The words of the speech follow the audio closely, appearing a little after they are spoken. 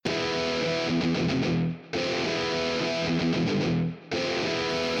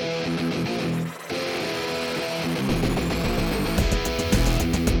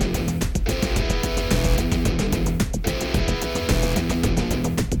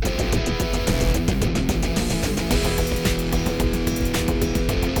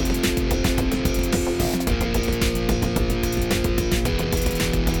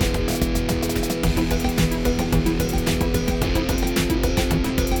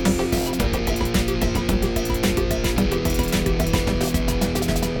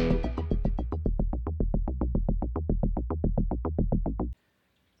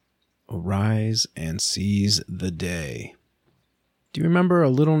Arise and seize the day. Do you remember a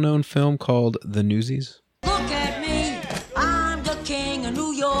little-known film called The Newsies? Look at me, I'm the king of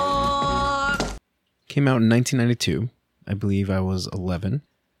New York. Came out in 1992. I believe I was 11.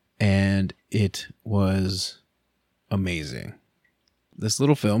 And it was amazing. This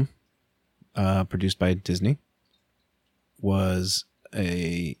little film, produced by Disney, was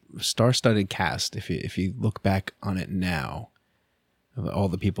a star-studded cast. If you look back on it now, all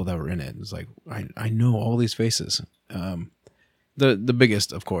the people that were in it, it's like, I know all these faces. The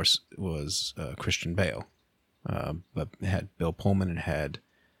biggest, of course, was Christian Bale. But it had Bill Pullman, it had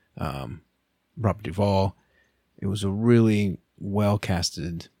Robert Duvall. It was a really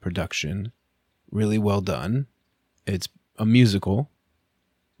well-casted production, really well done. It's a musical,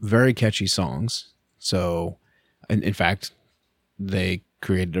 very catchy songs. So, in fact, they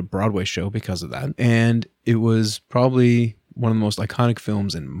created a Broadway show because of that. And it was probably one of the most iconic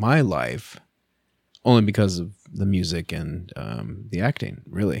films in my life, only because of the music and the acting,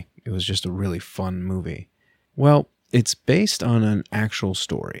 really. It was just a really fun movie. Well, it's based on an actual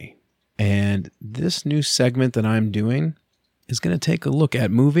story. And this new segment that I'm doing is going to take a look at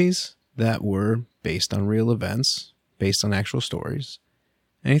movies that were based on real events, based on actual stories,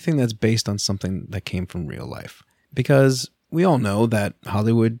 anything that's based on something that came from real life. Because we all know that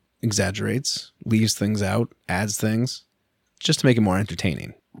Hollywood exaggerates, leaves things out, adds things, just to make it more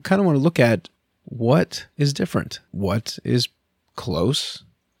entertaining. We kind of want to look at what is different, what is close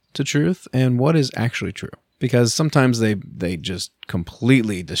to truth, and what is actually true. Because sometimes they just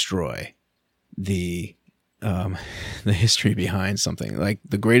completely destroy the history behind something. Like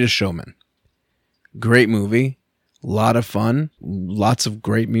The Greatest Showman. Great movie, a lot of fun, lots of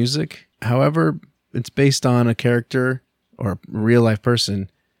great music. However, it's based on a character or a real life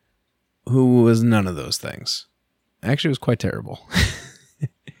person who was none of those things. Actually, it was quite terrible.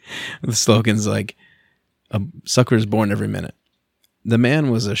 The slogan's like, a sucker is born every minute. The man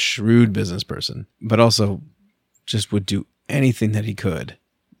was a shrewd business person, but also just would do anything that he could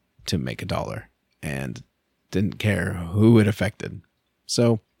to make a dollar and didn't care who it affected.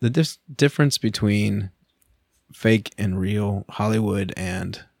 So the difference between fake and real Hollywood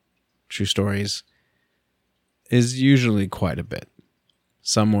and true stories is usually quite a bit,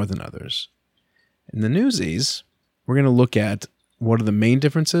 some more than others. In the Newsies, we're going to look at what are the main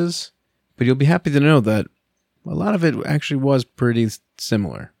differences, but you'll be happy to know that a lot of it actually was pretty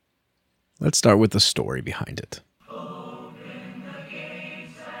similar. Let's start with the story behind it. Open the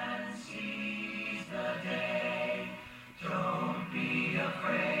gates and seize the day. Don't be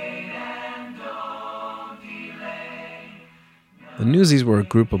afraid and don't delay. The Newsies were a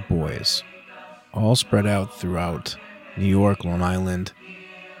group of boys, all spread out throughout New York, Long Island,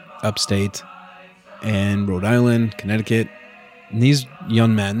 upstate, and Rhode Island, Connecticut. And these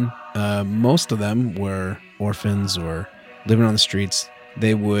young men, most of them were orphans or living on the streets.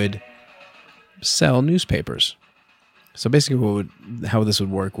 They would sell newspapers. So basically how this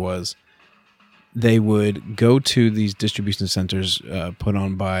would work was they would go to these distribution centers put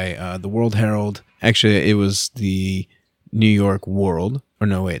on by the World Herald. Actually, it was the New York World. Or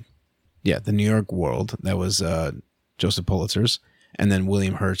no, wait. Yeah, the New York World. That was Joseph Pulitzer's. And then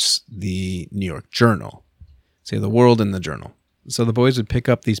William Hurt's, the New York Journal. So the World and the Journal. So the boys would pick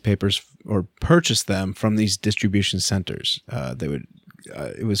up these papers or purchase them from these distribution centers.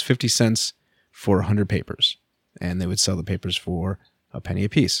 It was 50 cents for 100 papers, and they would sell the papers for a penny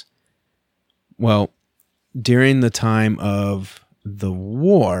apiece. Well, during the time of the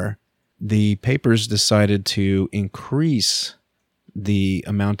war, the papers decided to increase the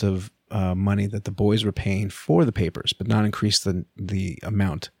amount of money that the boys were paying for the papers, but not increase the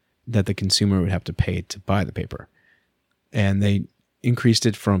amount that the consumer would have to pay to buy the paper. And they increased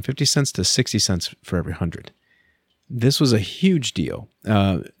it from 50 cents to 60 cents for every 100. This was a huge deal.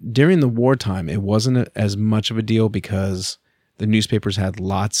 During the wartime, it wasn't as much of a deal because the newspapers had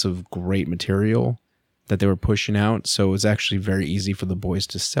lots of great material that they were pushing out, so it was actually very easy for the boys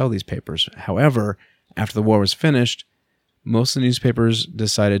to sell these papers. However, after the war was finished, most of the newspapers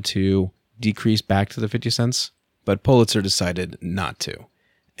decided to decrease back to the 50 cents, but Pulitzer decided not to.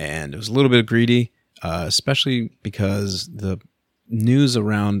 And it was a little bit greedy, especially because the news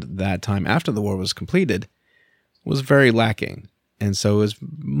around that time after the war was completed was very lacking. And so it was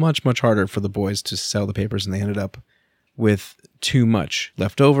much, much harder for the boys to sell the papers, and they ended up with too much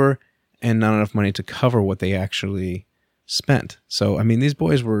left over and not enough money to cover what they actually spent. So, I mean, these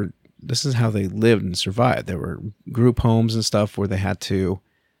boys this is how they lived and survived. There were group homes and stuff where they had to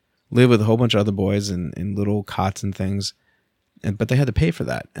live with a whole bunch of other boys in little cots and things. But they had to pay for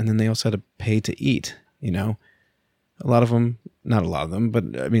that. And then they also had to pay to eat, you know. A lot of them, not a lot of them,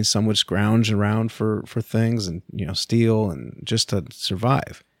 but I mean, some would scrounge around for things and, you know, steal and just to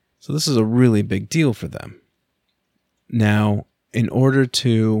survive. So this is a really big deal for them. Now, in order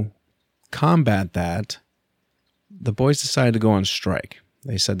to combat that, the boys decided to go on strike.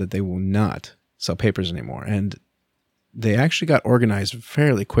 They said that they will not sell papers anymore. And they actually got organized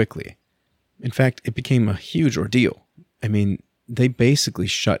fairly quickly. In fact, it became a huge ordeal. I mean, they basically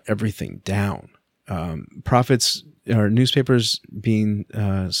shut everything down. Profits, or newspapers being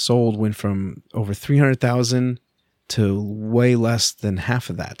sold, went from over 300,000 to way less than half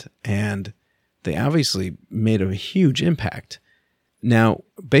of that. And they obviously made a huge impact. Now,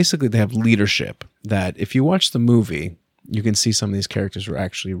 basically, they have leadership that if you watch the movie, you can see some of these characters were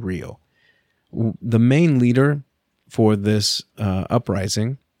actually real. The main leader for this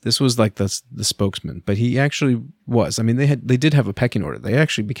uprising, this was like the spokesman, but he actually was. I mean, they did have a pecking order. They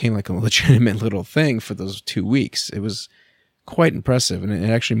actually became like a legitimate little thing for those 2 weeks. It was quite impressive, and it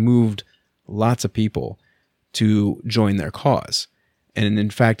actually moved lots of people to join their cause. And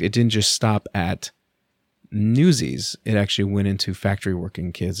in fact, it didn't just stop at Newsies. It actually went into factory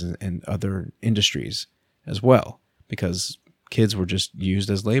working kids and other industries as well, because kids were just used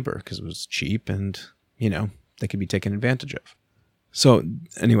as labor because it was cheap and, you know, they could be taken advantage of. So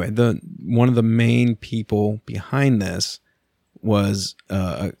anyway, one of the main people behind this was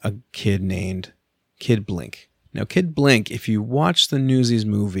a kid named Kid Blink. Now, Kid Blink, if you watch the Newsies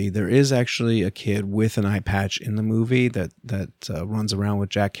movie, there is actually a kid with an eye patch in the movie that runs around with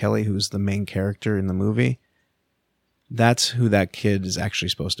Jack Kelly, who's the main character in the movie. That's who that kid is actually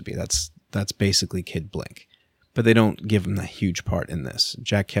supposed to be. That's basically Kid Blink. But they don't give him a huge part in this.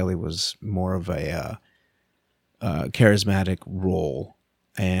 Jack Kelly was more of a charismatic role,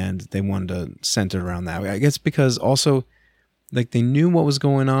 and they wanted to center it around that. I guess because also, like, they knew what was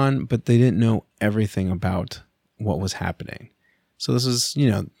going on, but they didn't know everything about what was happening. So this is, you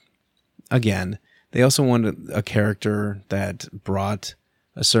know, again, they also wanted a character that brought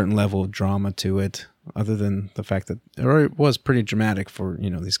a certain level of drama to it, other than the fact that it was pretty dramatic for, you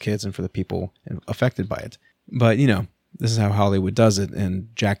know, these kids and for the people affected by it. But, you know, this is how Hollywood does it.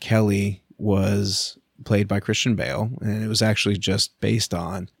 And Jack Kelly was played by Christian Bale, and it was actually just based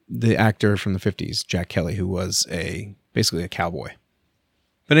on the actor from the 50s, Jack Kelly, who was basically a cowboy.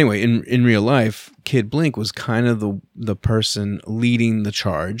 But anyway, in real life, Kid Blink was kind of the person leading the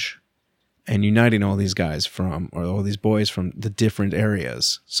charge and uniting all these guys all these boys from the different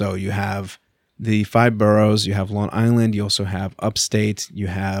areas. So you have the 5 boroughs, you have Long Island, you also have upstate, you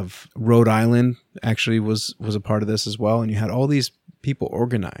have Rhode Island actually was a part of this as well, and you had all these people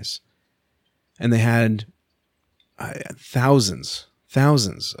organize. And they had thousands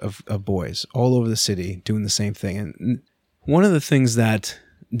of boys all over the city doing the same thing. And one of the things that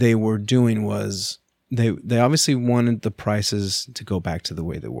they were doing was they obviously wanted the prices to go back to the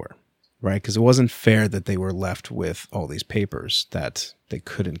way they were, right? Because it wasn't fair that they were left with all these papers that they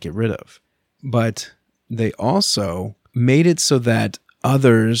couldn't get rid of. But they also made it so that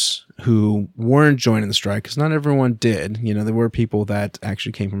others who weren't joining the strike, because not everyone did, you know, there were people that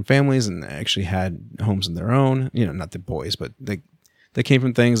actually came from families and actually had homes of their own, you know, not the boys, but they came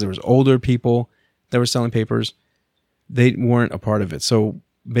from things. There was older people that were selling papers. They weren't a part of it. So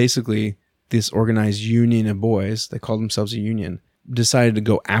basically, this organized union of boys, they called themselves a union, decided to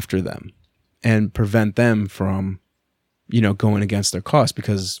go after them and prevent them from, you know, going against their cause,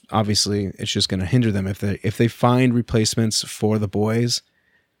 because obviously it's just going to hinder them. If they find replacements for the boys,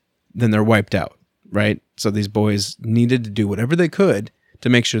 then they're wiped out, right? So these boys needed to do whatever they could to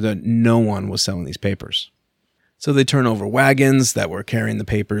make sure that no one was selling these papers. So they turn over wagons that were carrying the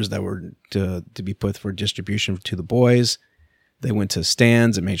papers that were to be put for distribution to the boys. They went to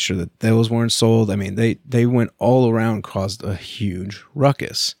stands and made sure that those weren't sold. I mean, they went all around, caused a huge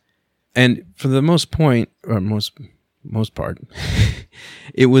ruckus. And for the most part,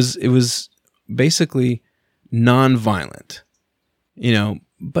 it was basically non-violent, you know,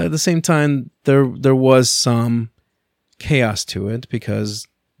 but at the same time, there was some chaos to it because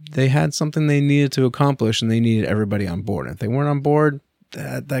they had something they needed to accomplish and they needed everybody on board. If they weren't on board,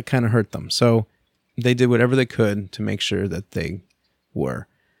 that kind of hurt them. So they did whatever they could to make sure that they were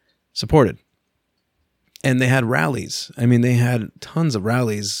supported. And they had rallies. I mean, they had tons of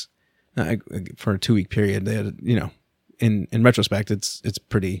rallies for a 2-week period. They had, in retrospect, it's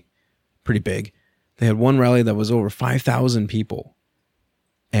pretty big. They had one rally that was over 5,000 people.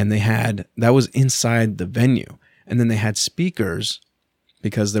 And that was inside the venue. And then they had speakers,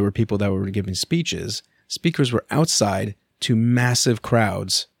 because there were people that were giving speeches. Speakers were outside to massive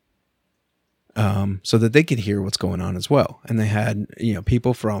crowds, so that they could hear what's going on as well. And they had,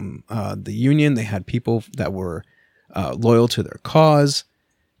 people from the union. They had people that were loyal to their cause.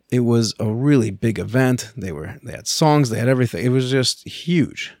 It was a really big event. They had songs. They had everything. It was just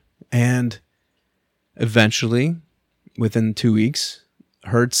huge. And eventually, within 2 weeks,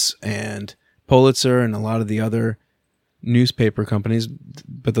 Hertz and Pulitzer and a lot of the other newspaper companies,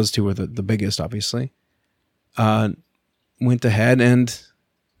 but those two were the biggest, obviously, went ahead and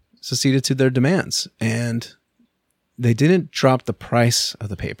seceded to their demands. And they didn't drop the price of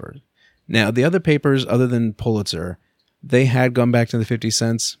the paper. Now, the other papers, other than Pulitzer, they had gone back to the 50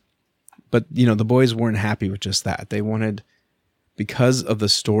 cents. But, the boys weren't happy with just that. They wanted, because of the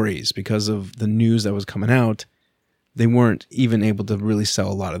stories, because of the news that was coming out, they weren't even able to really sell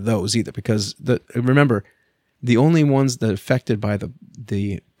a lot of those either. Because, remember, the only ones that affected by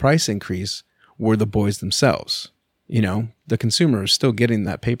the price increase were the boys themselves. The consumer is still getting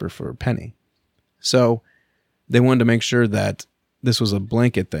that paper for a penny. So they wanted to make sure that this was a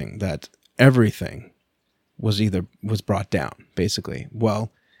blanket thing, that everything was brought down, basically.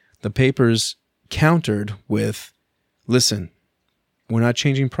 Well, the papers countered with, listen, we're not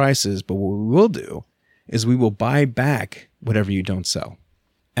changing prices, but what we will do is we will buy back whatever you don't sell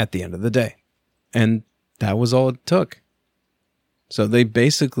at the end of the day. And that was all it took. So they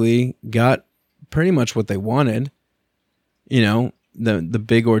basically got pretty much what they wanted.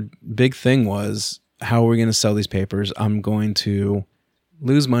 The big thing was, how are we going to sell these papers? I'm going to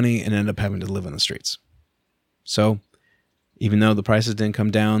lose money and end up having to live on the streets. So even though the prices didn't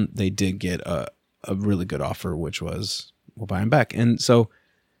come down, they did get a really good offer, which was, we'll buy them back. And so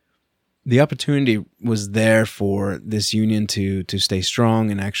the opportunity was there for this union to stay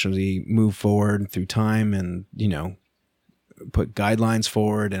strong and actually move forward through time and, put guidelines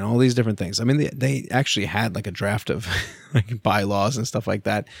forward and all these different things. I mean, they actually had like a draft of like bylaws and stuff like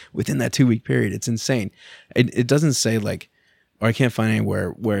that within that 2-week period. It's insane. It doesn't say like, or I can't find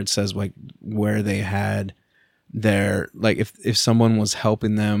anywhere where it says like where they had their, like if someone was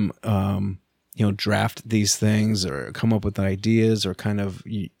helping them, draft these things or come up with ideas or kind of,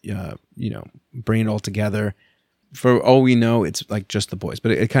 bring it all together. For all we know, it's like just the boys,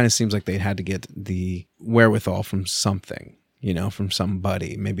 but it kind of seems like they had to get the wherewithal from something, from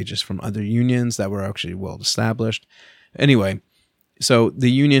somebody, maybe just from other unions that were actually well established. Anyway, so the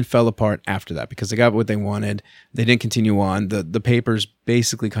union fell apart after that because they got what they wanted. They didn't continue on. The papers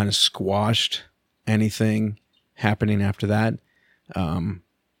basically kind of squashed anything happening after that.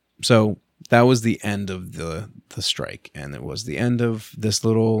 So that was the end of the strike, and it was the end of this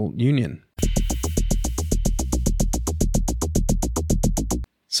little union.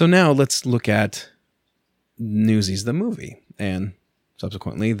 So now let's look at Newsies the movie and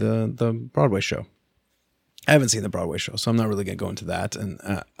subsequently the Broadway show. I haven't seen the Broadway show, so I'm not really going to go into that, and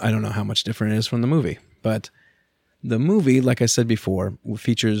I don't know how much different it is from the movie. But the movie, like I said before,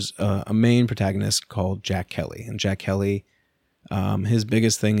 features a main protagonist called Jack Kelly. And Jack Kelly, his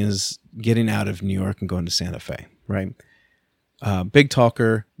biggest thing is getting out of New York and going to Santa Fe, right? Big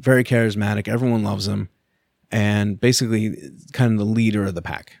talker, very charismatic, everyone loves him, and basically kind of the leader of the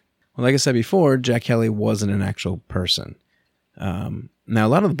pack. Well, like I said before, Jack Kelly wasn't an actual person. Now, a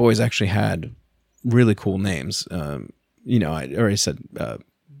lot of the boys actually had really cool names. I already said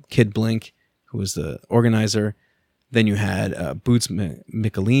Kid Blink, who was the organizer. Then you had Boots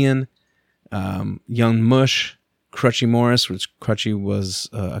McAlean, Young Mush, Crutchy Morris, which Crutchy was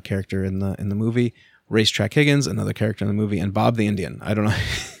a character in the movie. Racetrack Higgins, another character in the movie, and Bob the Indian. I don't know.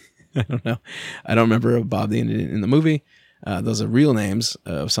 I don't know. I don't remember Bob the Indian in the movie. Those are real names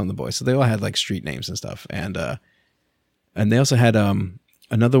of some of the boys. So they all had like street names and stuff. And they also had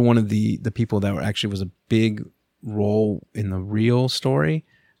another one of the people that was a big role in the real story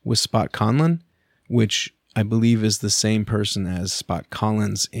was Spot Conlon, which I believe is the same person as Spot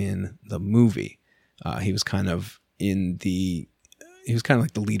Collins in the movie. He was kind of like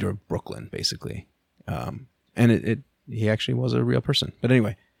the leader of Brooklyn, basically. And he actually was a real person. But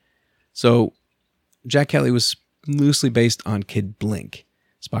anyway, so Jack Kelly was loosely based on Kid Blink.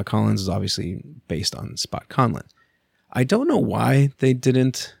 Spot Collins is obviously based on Spot Conlon. I don't know why they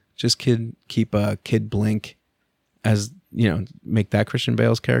didn't just keep Kid Blink as make that Christian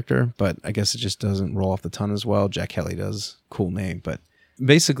Bale's character, but I guess it just doesn't roll off the tongue as well. Jack Kelly does. Cool name. But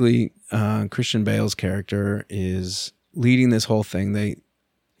basically, Christian Bale's character is leading this whole thing.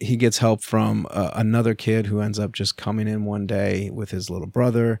 He gets help from another kid who ends up just coming in one day with his little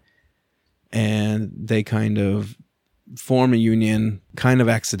brother, and they kind of form a union kind of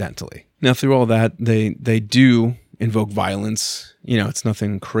accidentally. Now, through all that, they do invoke violence. It's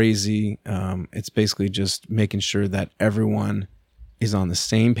nothing crazy. It's basically just making sure that everyone is on the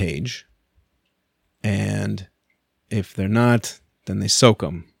same page. And if they're not, then they soak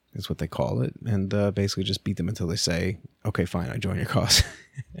them, is what they call it. And basically just beat them until they say, okay, fine, I join your cause.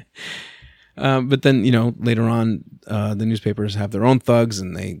 But then, later on, the newspapers have their own thugs,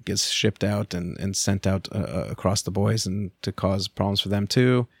 and they get shipped out and sent out across the boys and to cause problems for them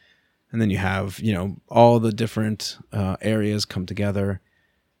too. And then you have, all the different areas come together.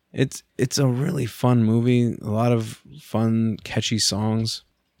 It's a really fun movie, a lot of fun, catchy songs.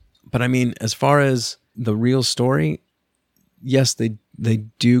 But I mean, as far as the real story, yes, they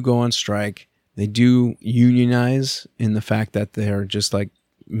do go on strike. They do unionize in the fact that they're just like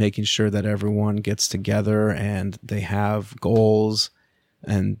making sure that everyone gets together and they have goals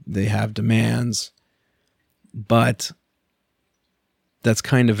and they have demands. But that's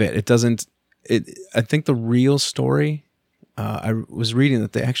kind of it. I think the real story, I was reading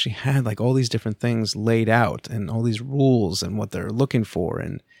that they actually had like all these different things laid out and all these rules and what they're looking for.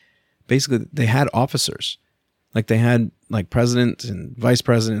 And basically they had officers, like they had like president and vice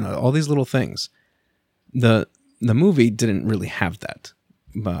president, all these little things. The movie didn't really have that.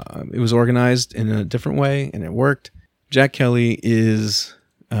 It was organized in a different way and it worked. Jack Kelly is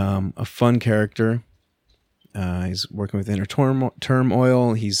a fun character. He's working with inner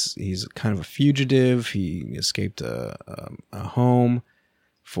turmoil. He's kind of a fugitive. He escaped a home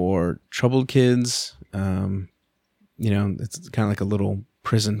for troubled kids. It's kind of like a little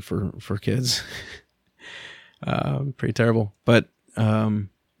prison for kids. Pretty terrible. But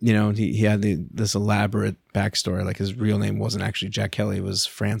he had this elaborate backstory. Like his real name wasn't actually Jack Kelly; it was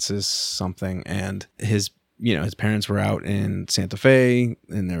Francis something, and his parents were out in Santa Fe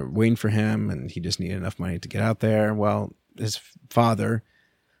and they're waiting for him, and he just needed enough money to get out there. Well, his father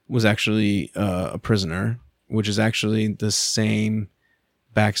was actually a prisoner, which is actually the same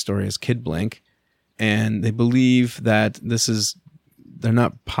backstory as Kid Blink. And they believe that they're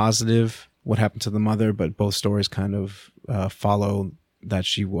not positive what happened to the mother, but both stories kind of follow that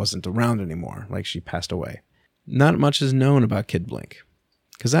she wasn't around anymore, like she passed away. Not much is known about Kid Blink,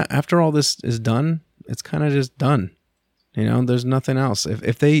 because after all this is done, it's kind of just done. There's nothing else.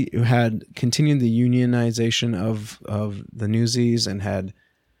 If they had continued the unionization of the Newsies and had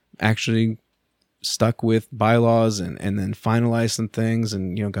actually stuck with bylaws and then finalized some things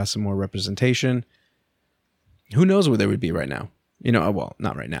and, got some more representation, who knows where they would be right now? Well,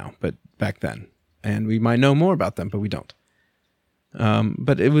 not right now, but back then. And we might know more about them, but we don't.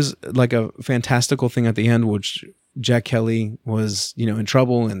 But it was like a fantastical thing at the end, which Jack Kelly was, in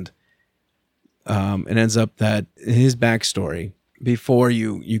trouble, and it ends up that his backstory, before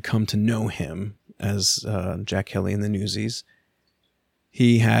you come to know him as Jack Kelly in the Newsies,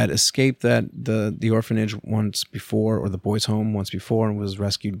 he had escaped the orphanage once before, or the boys' home once before, and was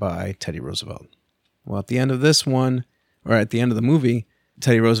rescued by Teddy Roosevelt. Well, at the end of this one, or at the end of the movie,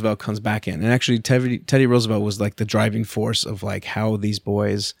 Teddy Roosevelt comes back in. And actually, Teddy Roosevelt was like the driving force of like how these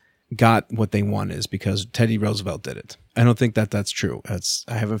boys got what they wanted, is because Teddy Roosevelt did it. I don't think that's true.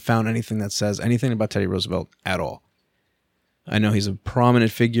 I haven't found anything that says anything about Teddy Roosevelt at all. I know he's a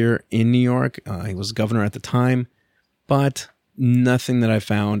prominent figure in New York. He was governor at the time, but nothing that I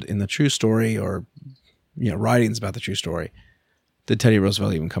found in the true story or writings about the true story did Teddy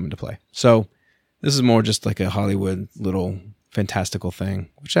Roosevelt even come into play. So this is more just like a Hollywood little fantastical thing,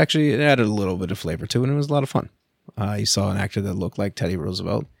 which actually it added a little bit of flavor to it, and it was a lot of fun. You saw an actor that looked like Teddy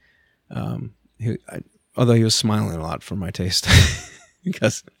Roosevelt, although he was smiling a lot for my taste,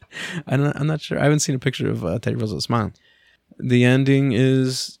 because I'm not sure. I haven't seen a picture of Teddy Roosevelt smiling. The ending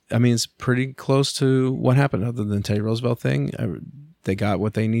is, it's pretty close to what happened, other than Teddy Roosevelt thing. They got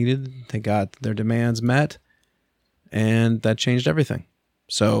what they needed. They got their demands met, and that changed everything.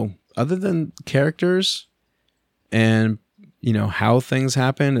 So other than characters and how things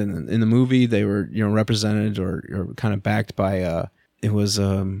happened, and in the movie they were represented or kind of backed by it was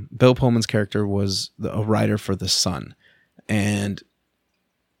Bill Pullman's character was a writer for The Sun, and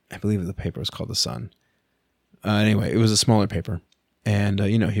I believe the paper was called The Sun. Anyway, it was a smaller paper, and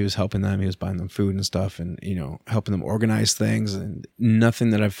he was helping them. He was buying them food and stuff, and helping them organize things. And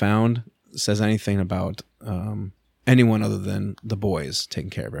nothing that I've found says anything about anyone other than the boys taking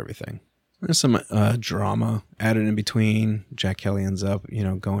care of everything. There's some drama added in between. Jack Kelly ends up,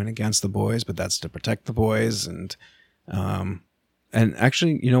 going against the boys, but that's to protect the boys. And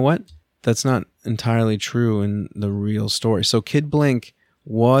actually, you know what? That's not entirely true in the real story. So Kid Blink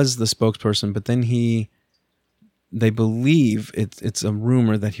was the spokesperson, but then they believe it's a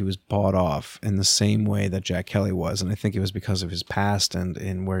rumor that he was bought off in the same way that Jack Kelly was. And I think it was because of his past and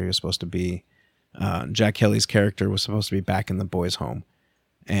in where he was supposed to be. Jack Kelly's character was supposed to be back in the boys' home.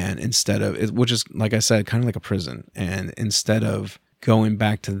 And instead of, which is, like I said, kind of like a prison. And instead of going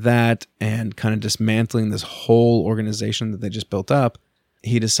back to that and kind of dismantling this whole organization that they just built up,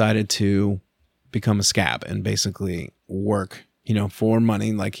 he decided to become a scab and basically work, for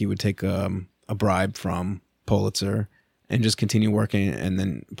money. Like he would take a bribe from Pulitzer and just continue working. And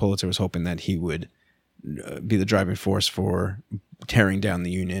then Pulitzer was hoping that he would be the driving force for tearing down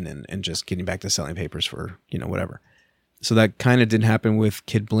the union and just getting back to selling papers for, whatever. So that kind of didn't happen with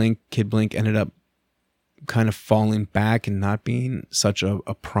Kid Blink. Kid Blink ended up kind of falling back and not being such a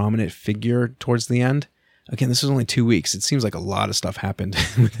prominent figure towards the end. Again, this was only 2 weeks. It seems like a lot of stuff happened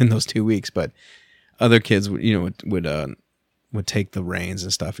within those 2 weeks, but other kids would take the reins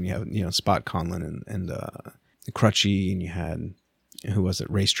and stuff. And you have, Spot Conlon and Crutchy, and you had, who was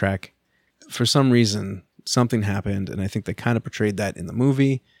it? Racetrack. For some reason, something happened, and I think they kind of portrayed that in the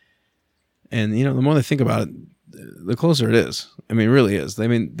movie. And, the more they think about it, the closer it is. I mean, it really is.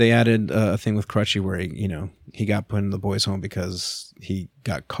 They added a thing with Crutchy where he got put in the boys' home because he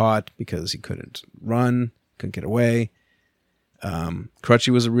got caught because he couldn't run, couldn't get away. Crutchy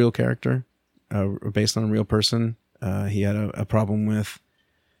was a real character, based on a real person. He had a problem with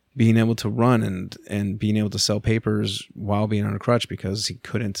being able to run and being able to sell papers while being on a crutch because he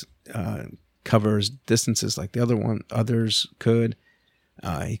couldn't cover his distances like the others could.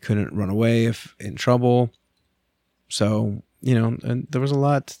 He couldn't run away if in trouble. So, and there was a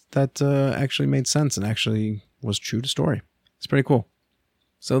lot that actually made sense and actually was true to story. It's pretty cool.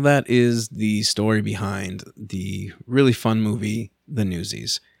 So that is the story behind the really fun movie, The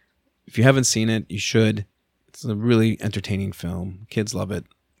Newsies. If you haven't seen it, you should. It's a really entertaining film. Kids love it.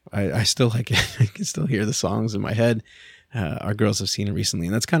 I still like it. I can still hear the songs in my head. Our girls have seen it recently.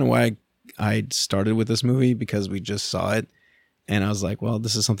 And that's kind of why I started with this movie, because we just saw it. And I was like, well,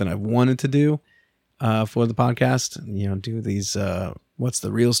 this is something I've wanted to do for the podcast. Do these, what's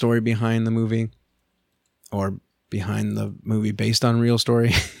the real story behind the movie? Or behind the movie based on real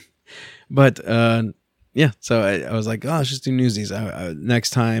story. But yeah, so I was like, oh, let's just do Newsies.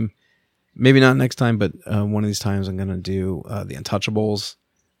 Next time, maybe not next time, but one of these times I'm going to do The Untouchables.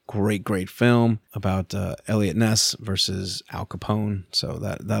 Great film about Elliot Ness versus Al Capone. So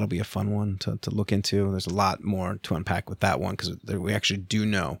that'll be a fun one to look into. There's a lot more to unpack with that one because we actually do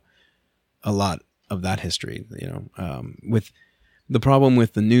know a lot of that history. With the problem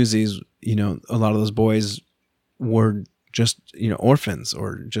with the Newsies, a lot of those boys were just orphans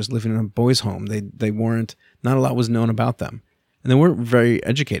or just living in a boys' home. They weren't. Not a lot was known about them. And they weren't very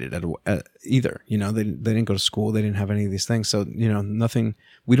educated either. They didn't go to school. They didn't have any of these things. So, nothing,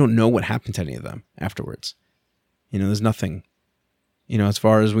 we don't know what happened to any of them afterwards. There's nothing, as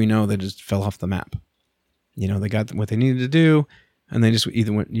far as we know, they just fell off the map. They got what they needed to do and they just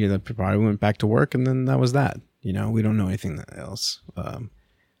either went, they probably went back to work and then that was that. We don't know anything else.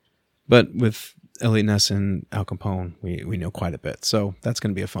 But with Elliot Ness and Al Capone, we know quite a bit. So that's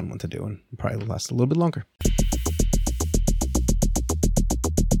going to be a fun one to do and probably last a little bit longer.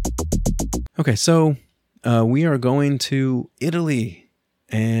 Okay, so we are going to Italy,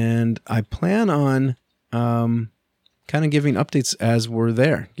 and I plan on kind of giving updates as we're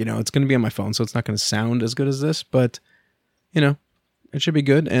there. It's going to be on my phone, so it's not going to sound as good as this, but, it should be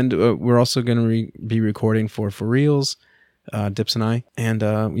good. And we're also going to be recording for reals, Dips and I, and,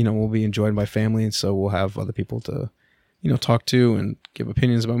 we'll be enjoyed by family, and so we'll have other people to, talk to and give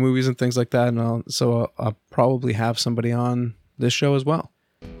opinions about movies and things like that. And I'll probably have somebody on this show as well.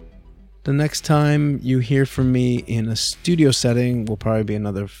 The next time you hear from me in a studio setting will probably be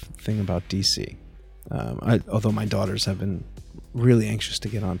another thing about DC. Although my daughters have been really anxious to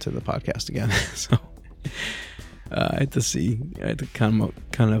get onto the podcast again, so I had to come up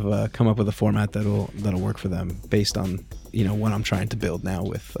with a format that'll work for them based on what I'm trying to build now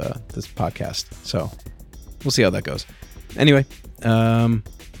with this podcast. So we'll see how that goes. Anyway,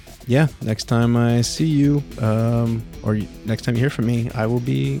 yeah, next time I see you, or next time you hear from me, I will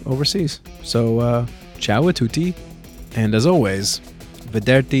be overseas. So, ciao a tutti, and as always,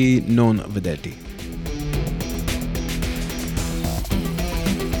 vederti non vederti.